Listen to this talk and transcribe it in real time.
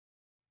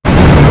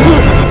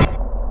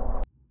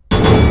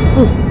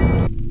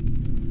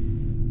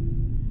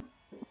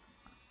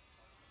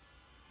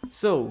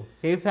So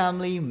hey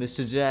family,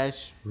 mister Jaish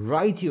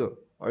right here.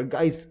 और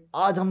guys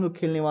आज हम लोग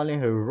खेलने वाले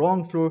हैं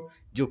रॉन्ग फ्लोर,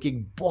 जो कि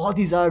एक बहुत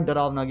ही ज़्यादा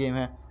डरावना गेम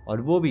है,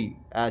 और वो भी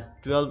at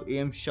 12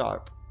 AM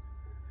sharp.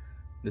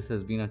 This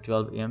has been at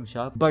 12 AM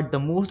sharp. But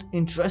the most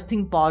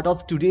interesting part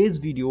of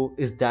today's video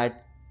is that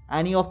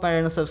any of my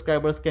random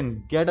subscribers can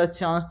get a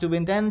chance to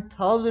win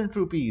 10,000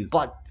 rupees.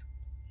 But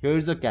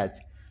here's the catch,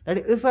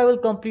 that if I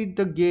will complete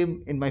the game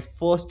in my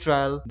first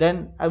trial,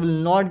 then I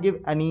will not give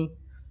any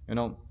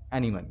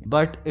money.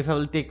 But if I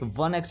will take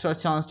one extra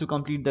chance to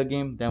complete the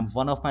game, then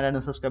one of my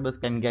random subscribers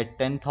can get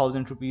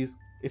 10,000 rupees.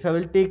 If I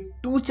will take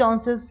two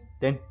chances,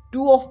 then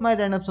two of my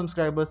random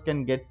subscribers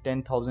can get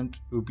 10,000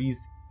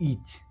 rupees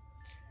each.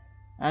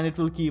 And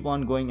it will keep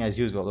on going as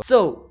usual.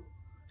 So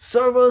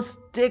servers,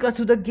 take us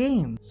to the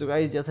game. So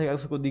guys, जैसा कि आप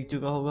सबको दिख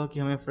चुका होगा कि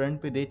हमें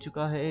front पे दे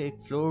चुका है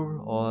एक फ्लोर,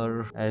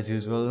 और एज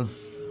यूजुअल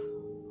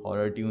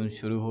हॉरर ट्यून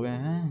शुरू हो गए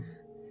हैं।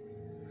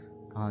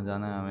 कहाँ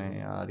जाना है हमें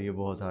यार? ये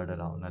बहुत ज़्यादा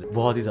डरावना,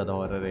 बहुत ही ज़्यादा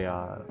हॉरर है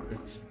यार।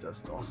 It's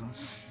just awesome.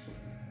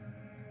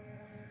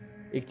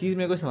 एक चीज़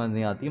मेरे को समझ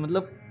नहीं आती,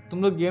 मतलब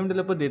तुम लोग गेम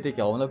डेवलपर देते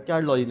क्या हो? मतलब क्या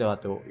लॉजिक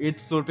लगाते हो?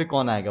 8th फ्लोर पे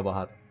कौन आएगा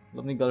बाहर? मतलब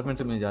अपनी गर्लफ्रेंड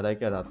से मिलने जा रहा है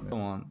क्या रात में?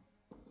 कम ऑन,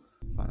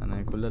 खाना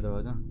नहीं खुल रहा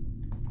दरवाजा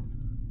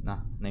ना,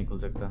 नहीं खुल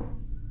सकता।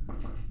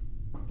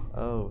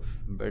 ओह,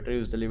 बेटर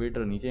यूज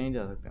एलिवेटर। नीचे नहीं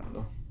जा सकते हम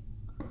लोग।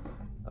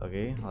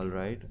 ओके ऑल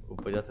राइट,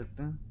 ऊपर जा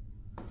सकते हैं।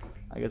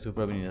 आई गेस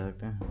ऊपर भी नहीं जा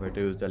सकते हैं।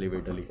 बेटर यूज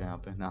एलिवेटर लिखा है यहाँ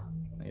पे ना,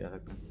 नहीं जा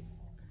सकते।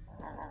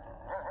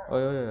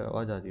 ओए ओए,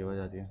 आवाज़ आती है, आवाज़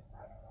आती है।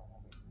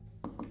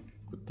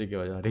 कुत्ते की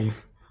आवाज़ आ रही है।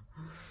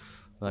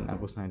 पता नहीं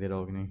आपको सुनाई दे रहा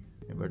हो कि नहीं।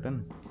 ये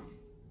बटन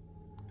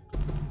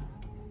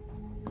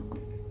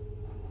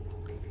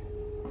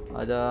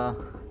आजा।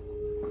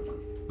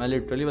 मैं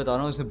लिटरली बता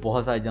रहा हूँ, इसमें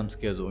बहुत सारे जंप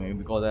स्केयर्स होंगे,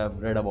 because I have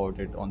read about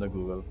it on the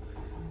Google.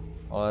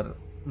 और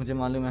मुझे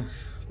मालूम है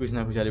कुछ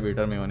ना कुछ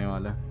एलिवेटर में होने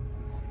वाला है,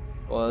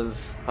 बिकॉज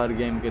हर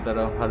गेम की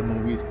तरह, हर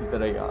मूवीज़ की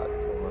तरह यार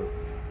बहुत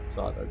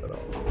ज़्यादा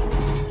डरावना।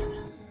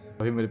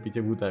 अभी मेरे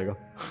पीछे भूत आएगा।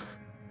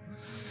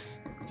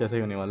 कुछ ऐसा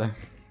ही होने वाला है,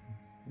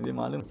 मुझे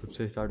मालूम। खुद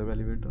से स्टार्ट होगा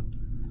एलिवेटर।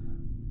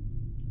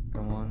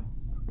 कम ऑन,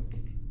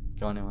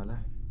 क्या होने वाला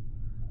है?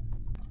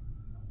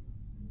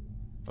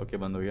 ओके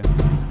बंद हो गया।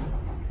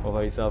 ओ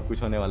भाई साहब,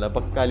 कुछ होने वाला है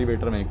पक्का।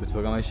 एलिवेटर में ही कुछ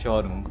होगा, मैं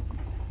श्योर हूँ।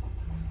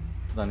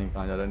 पता नहीं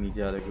कहाँ जा रहा है, नीचे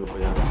जा रहा है कि ऊपर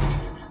जा रहा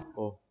है।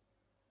 ओह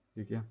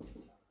ठीक है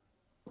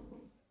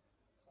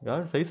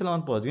यार, सही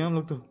सलामत पहुँच गए हम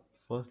लोग तो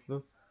फर्स्ट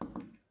फ्लोर।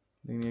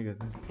 लेकिन ये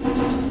कहते हैं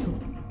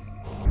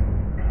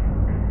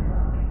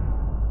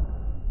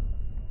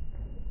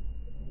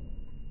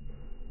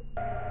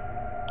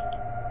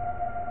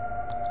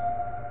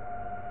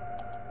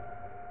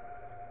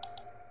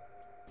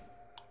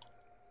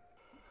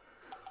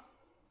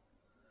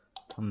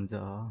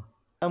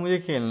समझा। मुझे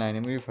खेलना है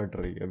नहीं, मुझे फट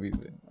रही है अभी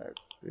से।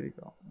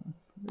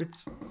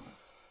 इट्स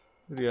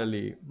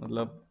रियली,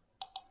 मतलब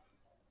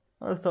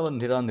और सब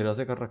अंधेरा अंधेरा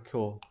से कर रखे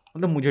हो।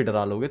 मतलब मुझे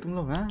डरा लोगे तुम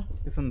लोग हैं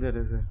इस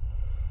अंधेरे से?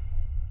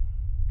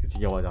 किसी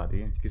की आवाज़ आ रही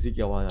है, किसी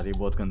की आवाज़ आ रही है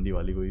बहुत गंदी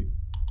वाली कोई।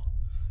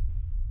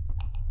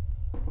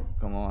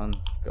 Come on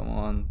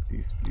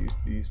please please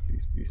please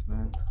please please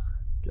man,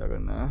 क्या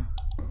करना है?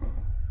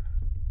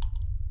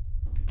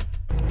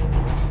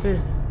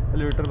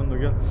 एलिवेटर बंद हो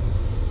गया,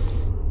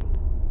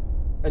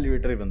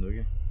 एलिवेटर ही बंद हो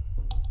गया।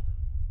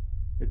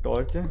 ये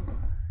टॉर्च है।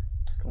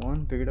 Come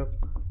on pick it up.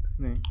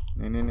 नहीं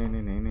नहीं नहीं नहीं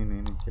नहीं नहीं नहीं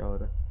नहीं नहीं, क्या हो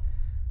रहा है?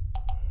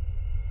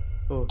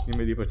 ओह ये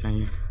मेरी परछाई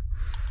है।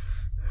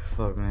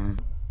 फक मैन,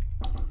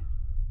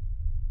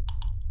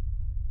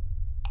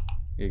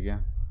 ये क्या?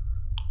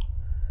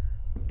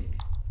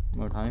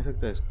 मैं उठा नहीं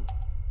सकता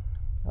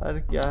इसको।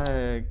 अरे क्या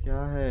है,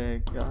 क्या है,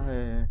 क्या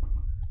है,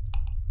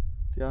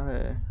 क्या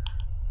है?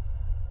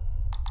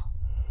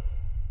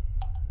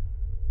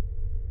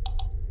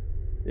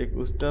 एक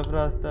उस तरफ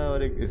रास्ता है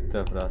और एक इस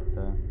तरफ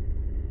रास्ता है।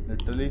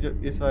 लिटरली जो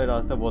इस वाला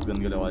रास्ता, बहुत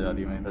गंदी आवाज़ आ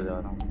रही है, मैं इधर जा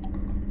रहा हूँ।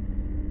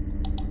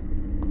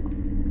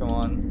 कम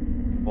ऑन,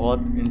 बहुत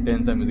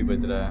इंटेंस सा म्यूजिक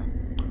बज रहा है।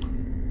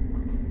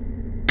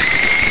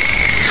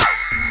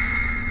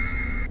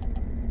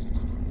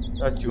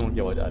 चूहों की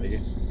आवाज़ आ रही है।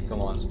 कम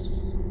ऑन,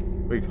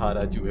 कोई खा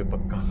रहा है चूहे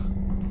पक्का।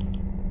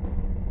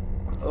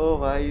 ओ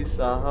भाई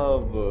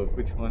साहब,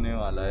 कुछ होने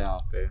वाला है यहाँ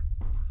पे,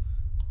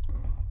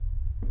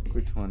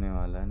 कुछ होने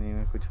वाला है।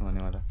 नहीं, कुछ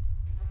होने वाला।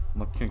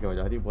 मक्खियों की आवाज़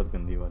आ रही है बहुत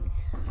गंदी वाली।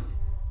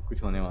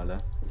 कुछ होने वाला है।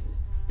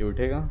 ये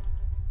उठेगा?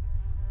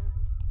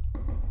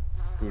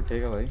 तू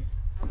उठेगा भाई?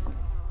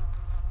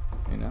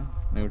 नहीं ना,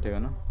 नहीं उठेगा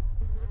ना,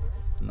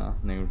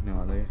 ना नहीं उठने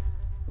वाला ये।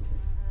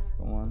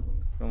 कम ऑन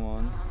कम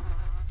ऑन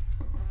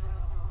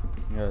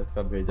यार,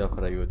 इसका भेजा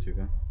फ्राई हो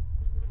चुका है।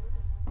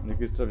 मुझे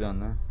किस तरफ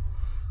जाना है?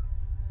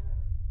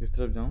 किस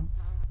तरफ जाऊँ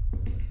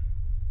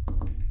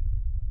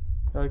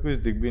यार? कुछ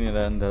दिख भी नहीं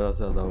रहा है, अंधेरा से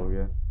ज़्यादा हो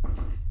गया।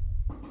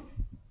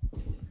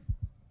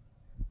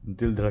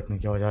 दिल धड़कने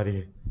की आवाज़ आ रही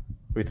है।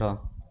 कोई था,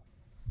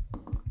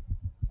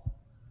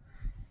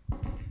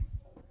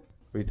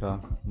 कोई था,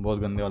 बहुत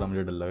गंदे वाला,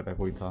 मुझे डर लग रहा है।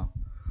 कोई था।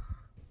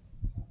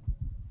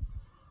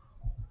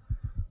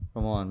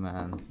 कम ऑन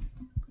मैन,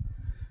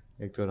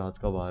 एक तो रात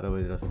का 12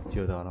 बज रहा, सच्ची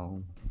बता रहा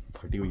हूँ,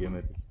 फटी हुई है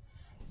मेरी।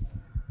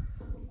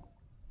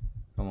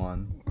 कम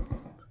ऑन,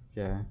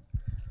 क्या है?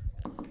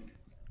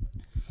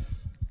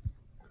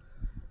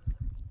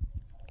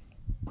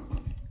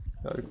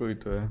 यार कोई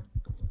तो है।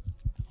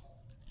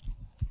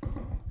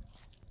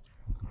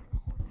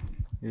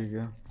 ये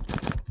क्या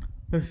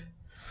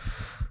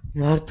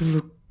यार, तुम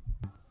लोग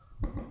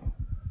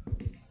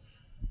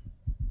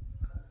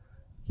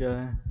क्या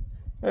है?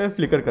 अरे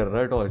फ्लिकर कर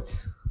रहा है torch.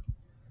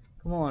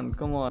 Come on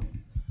come on.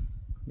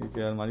 ये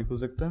क्या, अलमारी खुल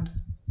सकता है?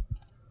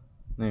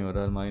 नहीं हो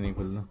रहा, अलमारी नहीं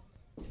खुल रहा।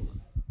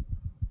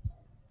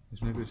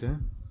 इसमें कुछ है?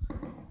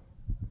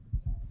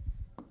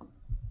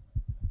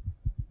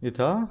 ये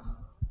था,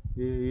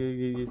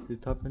 ये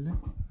था पहले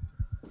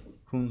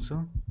खून सा,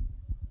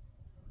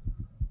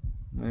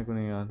 मेरे को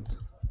नहीं याद।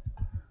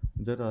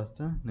 इधर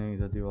रास्ता नहीं,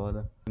 इधर दीवार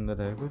है,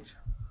 अंदर है कुछ।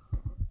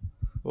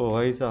 ओ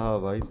भाई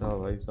साहब भाई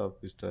साहब भाई साहब,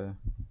 कुछ तो है,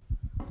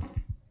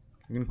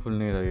 लेकिन खुल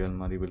नहीं रही है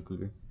अलमारी बिल्कुल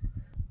भी।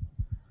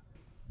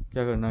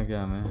 क्या करना है,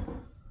 क्या हमें?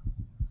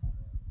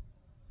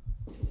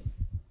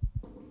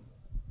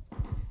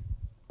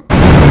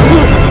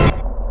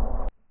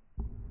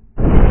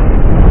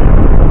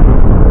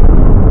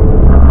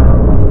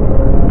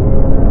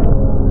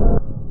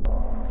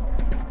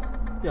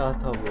 क्या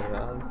था वो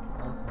यार,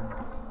 क्या था?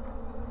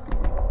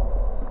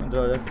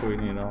 दरवाजा कोई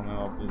नहीं रहा, मैं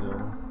वापस जा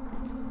रहा हूँ।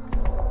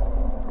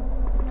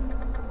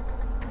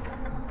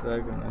 ट्राई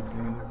करना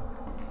चाहिए,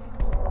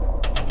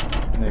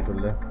 नहीं खुल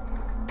रहा,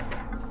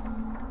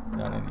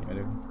 जाने नहीं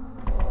मेरे को।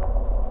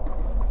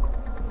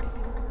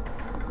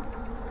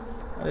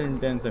 अरे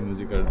इंटेंस है,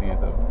 म्यूजिक कर दिए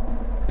सब।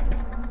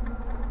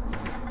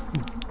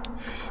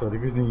 सॉरी,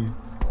 कुछ नहीं है।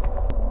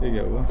 ये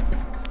क्या हुआ?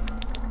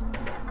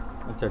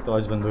 अच्छा,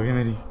 टॉर्च बंद हो गई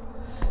मेरी।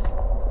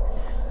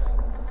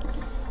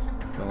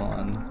 Come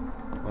on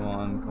come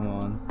on come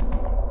on,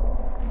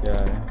 क्या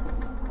है?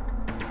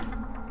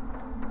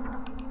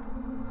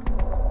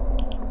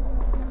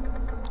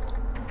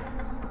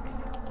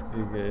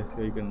 ठीक है,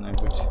 ऐसे ही करना है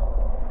कुछ।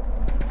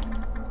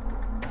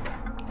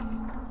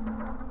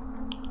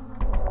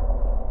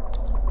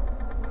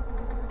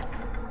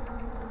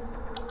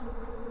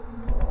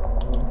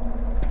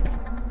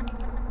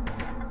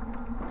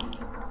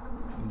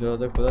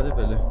 दरवाजा खुला था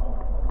पहले,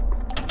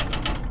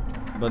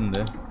 बंद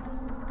है।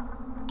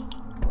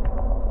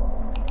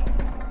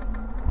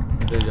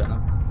 इधर जाना।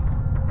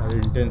 अरे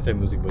इंटेंस है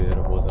म्यूजिक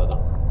वगैरह, बहुत ज़्यादा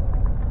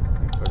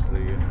कट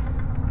रही है।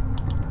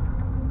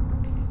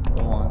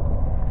 कम ऑन,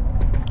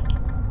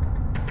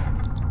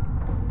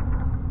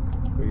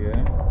 कोई है?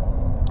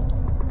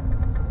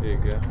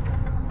 ठीक है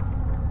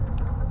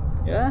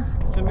यार,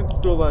 इसमें भी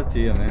क्रोबार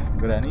चाहिए हमें,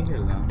 ग्रैनी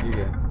खेलना। ठीक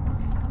है।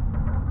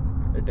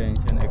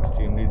 Attention,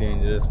 extremely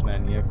dangerous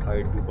maniac,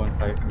 height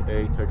 2.5 meter,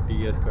 30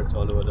 years, cuts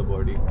all over the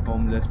body,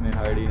 homeless may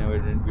hide in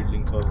abandoned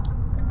buildings or।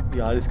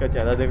 यार इसका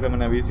चेहरा देख रहा,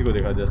 मैंने अभी इसी को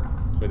देखा जस्ट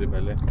थोड़ी देर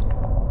पहले।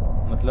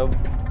 मतलब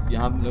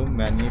यहाँ हम लोग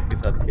मैनियक के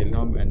साथ खेल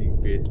रहे हैं, मैनियक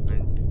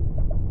बेसमेंट।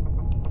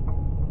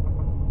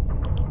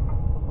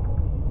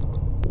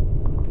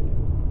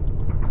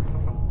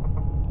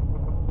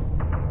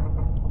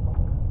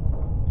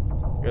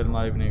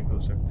 अलमारी भी नहीं खुल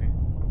सकती,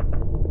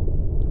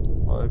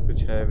 और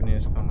कुछ है भी नहीं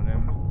इस कमरे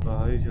में।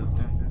 बाहर ही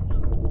चलते हैं फिर।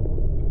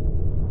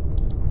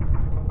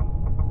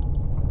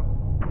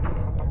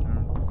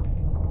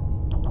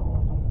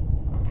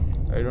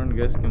 आई डोंट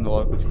गेस कि हम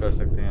और कुछ कर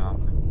सकते हैं यहाँ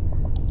पे।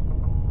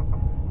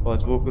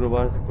 बस वो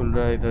क्रोबार से खुल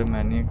रहा है, इधर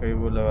मैंने कहीं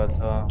वो लगा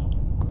था।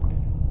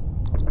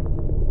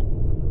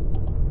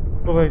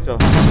 ओ भाई साहब,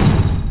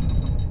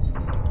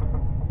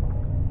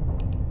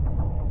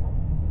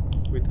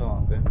 कोई था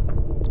वहाँ पे।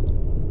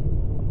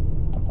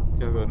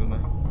 क्या करूँ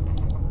मैं?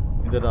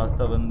 इधर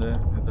रास्ता बंद है,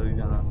 इधर ही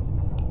जाना।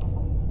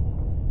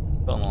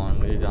 कम ऑन,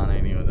 मुझे जाना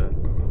ही नहीं उधर।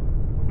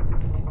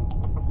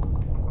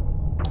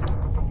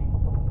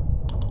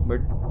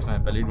 बट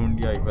मैं पहले ढूंढ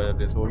लिया, एक बार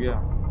प्लेस हो गया।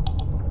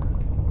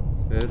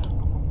 फिर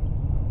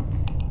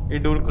ये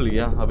डोर खुल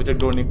गया, अभी तक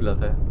डोर नहीं खुला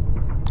था।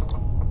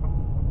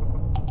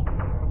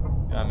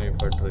 क्या मेरी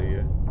फट रही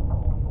है,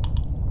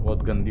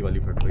 बहुत गंदी वाली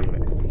फट रही है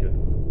मेरी पीछे।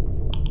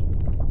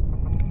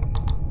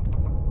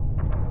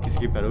 किसी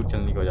की पैरों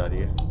चलने की आवाज आ रही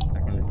है।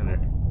 I can listen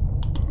it.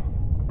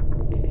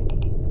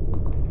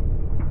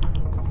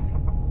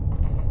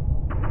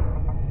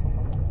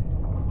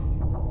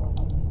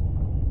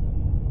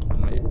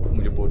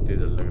 मुझे बहुत तेज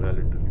लग रहा है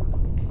लिटरली।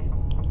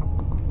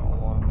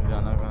 और मुझे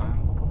जाना कहाँ है?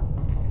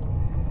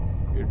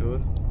 ये डोर,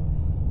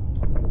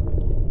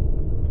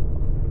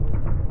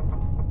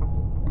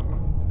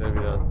 इधर भी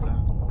रास्ता है।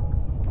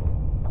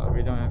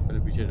 आगे जाऊँ या पहले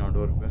पीछे जाऊँ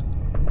डोर पे?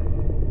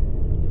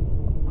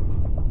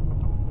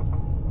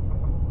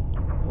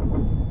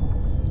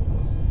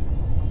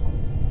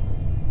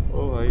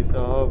 ओ भाई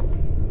साहब,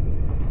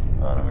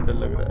 सारा में डर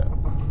लग रहा है।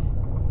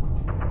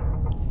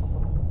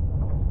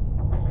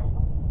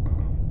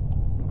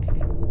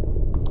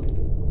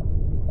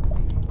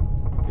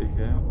 ठीक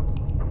है,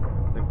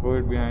 the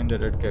code behind the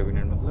red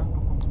cabinet, मतलब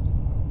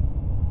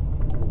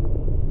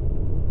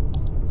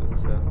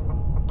अच्छा।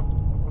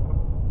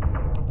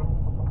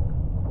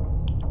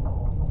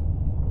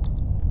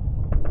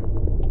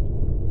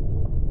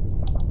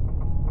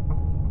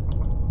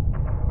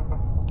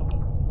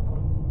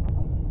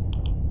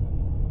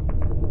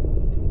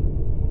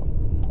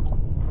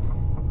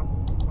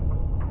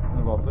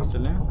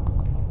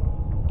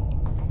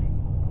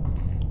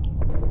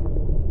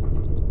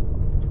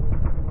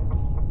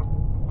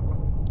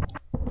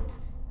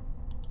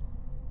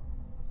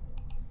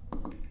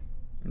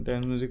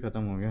 टेंस म्यूजिक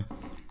खत्म हो गया।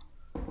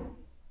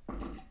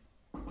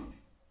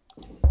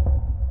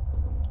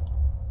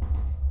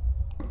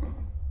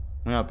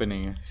 यहाँ पे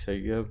नहीं है,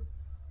 सही है। अब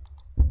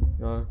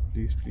यार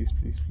please please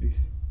please please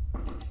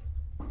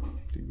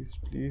please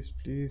please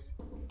please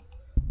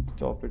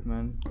stop it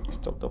man,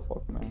 stop the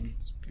fuck man,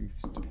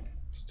 please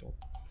stop.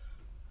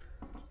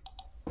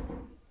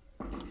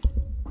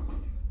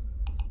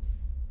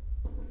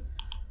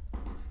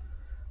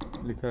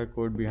 लिखा है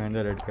code behind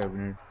the red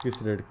cabinet.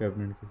 किस रेड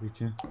कैबिनेट के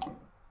पीछे?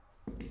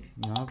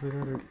 यहाँ पे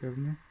था रेड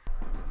कैबिनेट,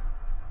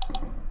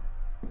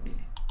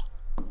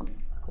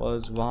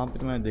 और वहाँ पे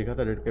तो मैंने देखा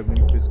था रेड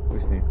कैबिनेट,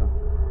 कुछ नहीं था।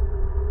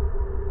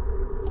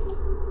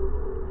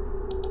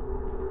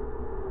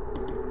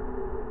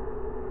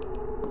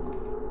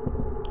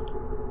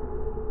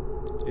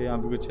 ये यहाँ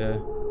पे कुछ है,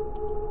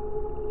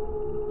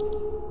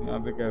 यहाँ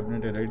पे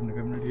कैबिनेट है, रेड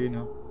कैबिनेट ही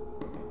ना।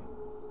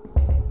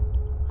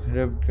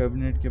 रेड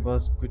कैबिनेट के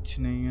पास कुछ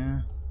नहीं है,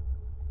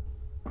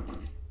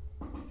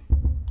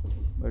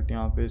 बट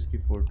यहाँ पे इसकी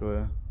फोटो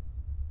है।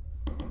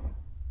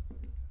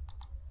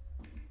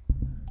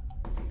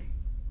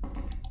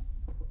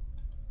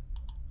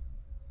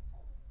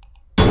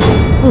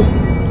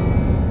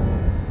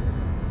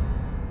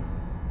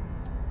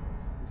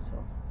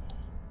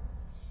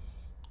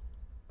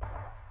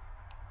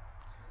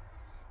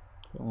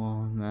 Come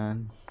on man,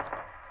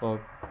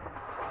 fuck,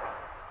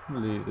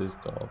 please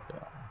stop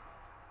यार।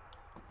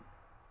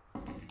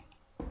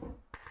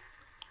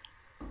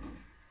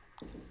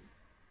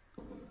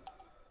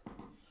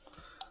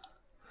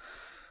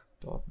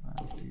 Stop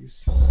man please।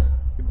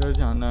 किधर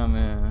जाना है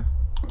हमें?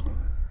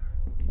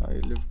 आई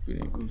लिफ्ट भी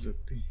नहीं खुल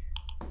सकती।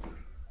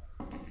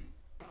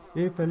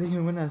 ये पहले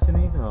ह्यूमन ऐसे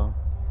नहीं था,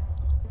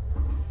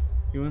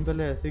 ह्यूमन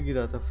पहले ऐसे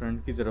गिरा था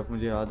फ्रंट की तरफ,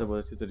 मुझे याद है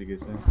बहुत अच्छी तरीके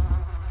से।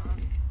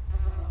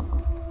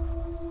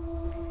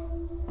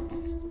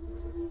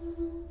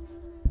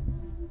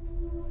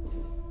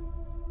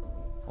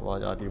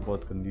 आवाज आ रही है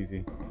बहुत गंदी सी।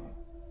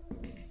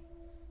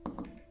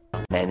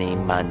 Many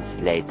months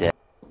later।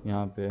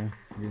 यहाँ पे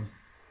ये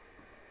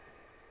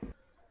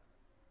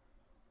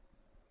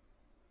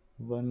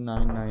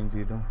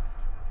 1990,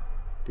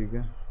 ठीक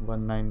है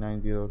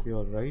 1990 की।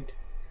 ऑल राइट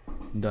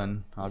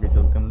डन, आगे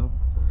चलते हम लोग।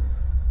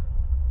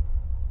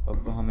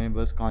 अब हमें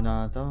बस कहाँ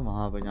जाना था?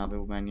 वहाँ पे जहाँ पे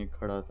वो मैनिक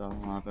खड़ा था,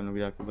 वहाँ पे हम लोग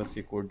जाके बस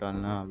ये कोड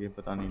डालना है। आगे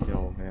पता नहीं क्या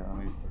हो गया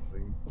हमें पड़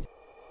रही।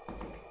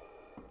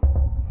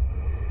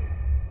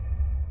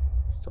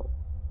 Stop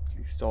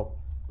please stop.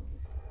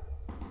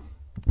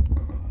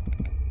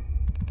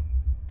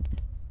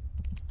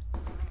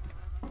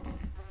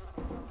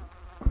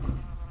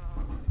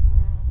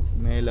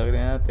 मैं लग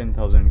रहे हैं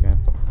 10,000 का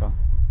है पक्का।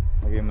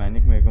 आगे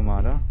मैनिक मेरे को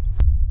मारा,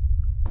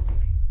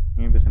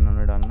 यहीं पे से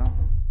उन्होंने डालना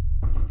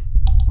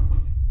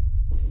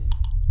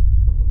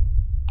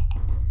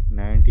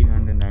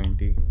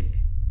 1990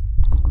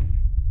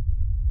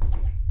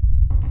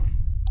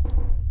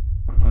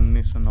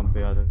 1990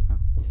 याद रखना।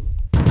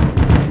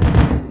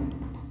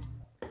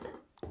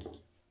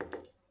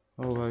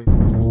 ओ भाई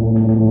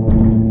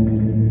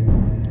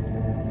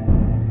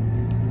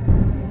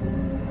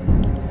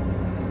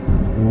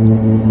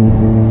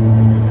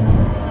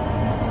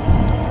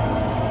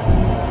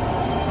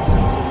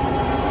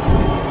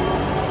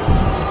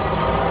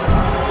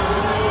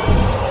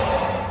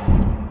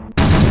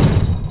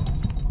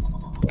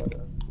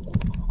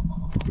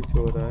कुछ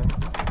हो रहा है,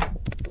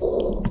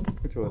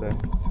 कुछ हो रहा है,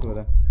 कुछ हो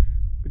रहा है,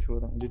 कुछ हो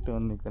रहा है। मुझे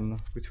टर्न नहीं करना,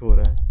 कुछ हो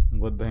रहा है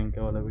बहुत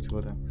भयंकर वाला, कुछ हो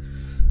रहा है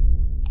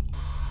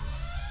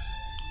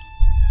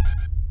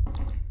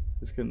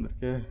इसके अंदर।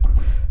 क्या है?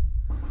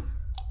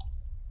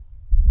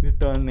 मुझे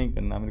टर्न नहीं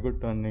करना, मेरे को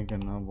टर्न नहीं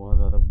करना, बहुत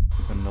ज़्यादा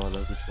गंदा वाला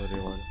कुछ हो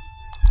रहा है।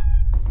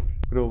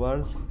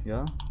 क्रोबार्स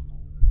या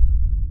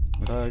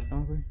उठा देता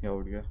हूँ कोई, या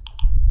उठ गया?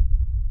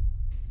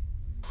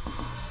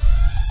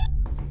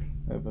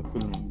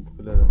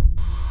 खुले रहो,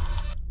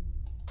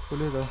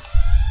 खुले रहो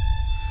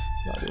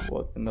यार। ये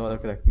बहुत गंदा वाला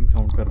क्रैकिंग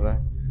साउंड कर रहा है।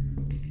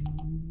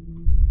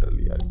 चल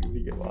यार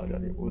किसी के आवाज आ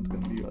रही है बहुत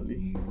गंदी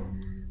वाली।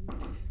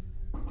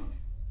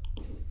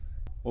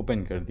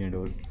 ओपन कर दिए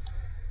डोर,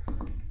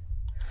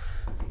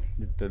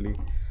 लिटरली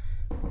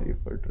ये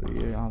फट रही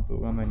है। यहाँ पे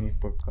होगा मैं नहीं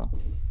पक्का,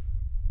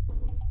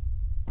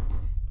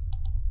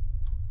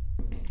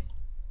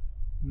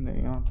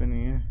 नहीं यहाँ पे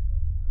नहीं है।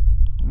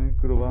 हमें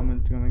क्रोबा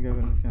मिलती है, हमें क्या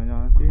करना चाहिए?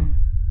 जाना चाहिए।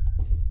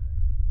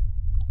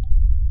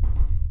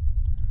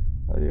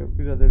 अरे अब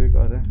भी ज़्यादा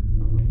बेकार है।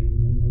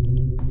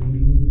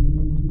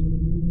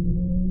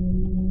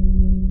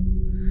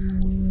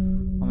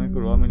 हमें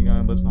क्रोबा मिल गया,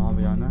 हमें बस वहाँ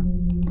पे जाना है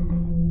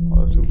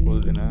और उसको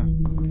खोल देना है।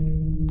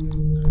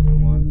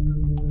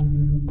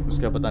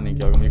 उसका पता नहीं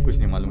क्या होगा, मुझे कुछ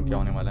नहीं मालूम क्या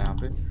होने वाला है यहाँ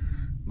पे,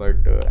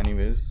 बट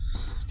एनीवेज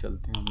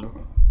चलते हैं हम लोग।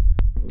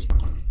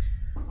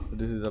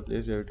 This is a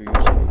place where to use.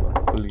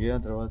 खुल गया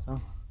दरवाज़ा।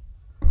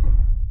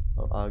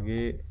 और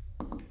आगे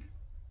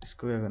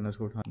इसको क्या करना है?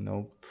 इसको उठाना।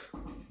 नोप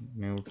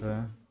नहीं उठ रहा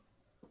है,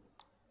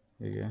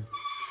 ठीक है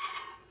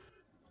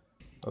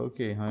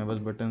ओके। हमें बस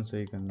बटन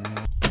सही करना है।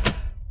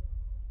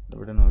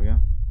 बटन हो गया,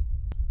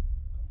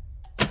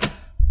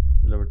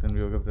 बटन भी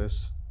हो गया प्रेस।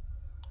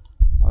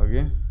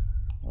 आगे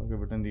ओके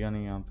बटन दिया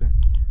नहीं यहाँ पे,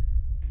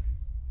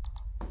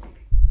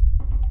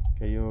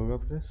 क्या ये होगा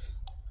प्रेस?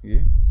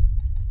 ये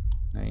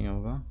नहीं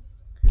होगा,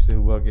 इससे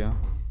हुआ क्या?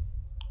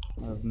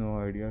 आई हैव नो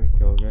आइडिया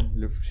क्या हो गया।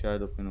 लिफ्ट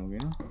शायद ओपन हो गई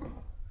ना,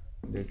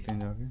 देखते हैं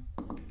जाके।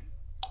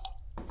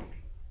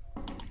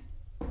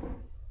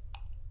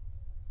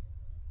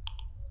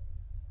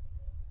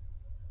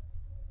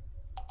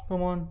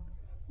 कम ऑन,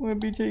 मैं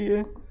पीछे ही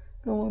है।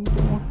 Come on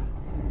come on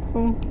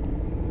come on.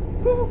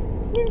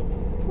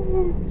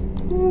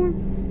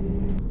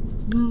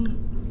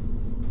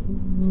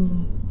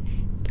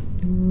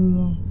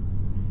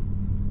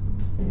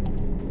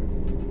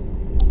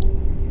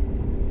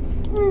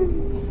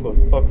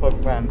 Fuck,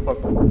 man, fuck.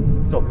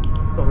 Stop it,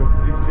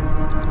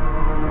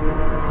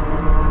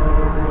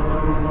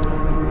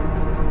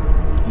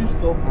 please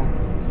stop, man.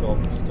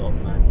 Stop,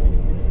 man, please.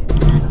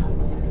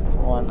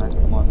 Come on, man,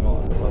 come on.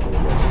 Fuck.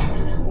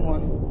 Come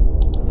on.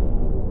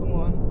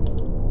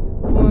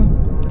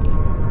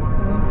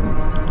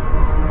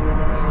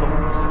 Stop.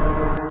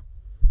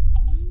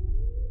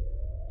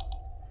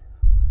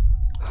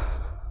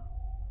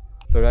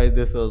 So guys,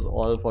 this was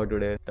all for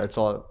today. That's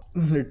all.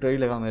 Literally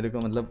लगा मेरे को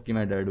मतलब कि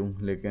मैं dead हूँ,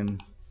 लेकिन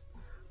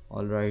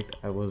all right,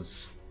 I was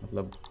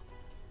मतलब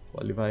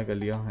qualify कर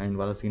लिया। एंड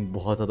वाला सीन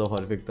बहुत ज़्यादा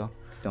हॉरिफिक था,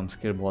 जंप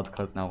स्केयर बहुत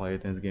खतरनाक आए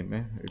थे इस गेम में।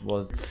 It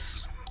was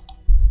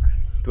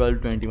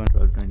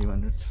 12-20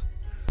 minutes.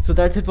 So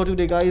that's it for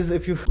today guys.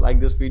 If you like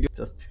this video,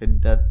 just hit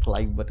that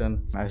like button,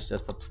 smash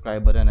that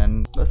subscribe button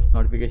and बस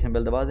notification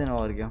bell दबा देना।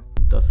 और क्या,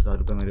 10,000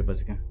 रुपये मेरे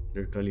बच गए,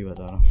 लिटरली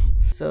बता रहा हूँ।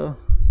 So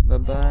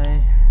bye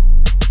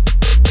bye.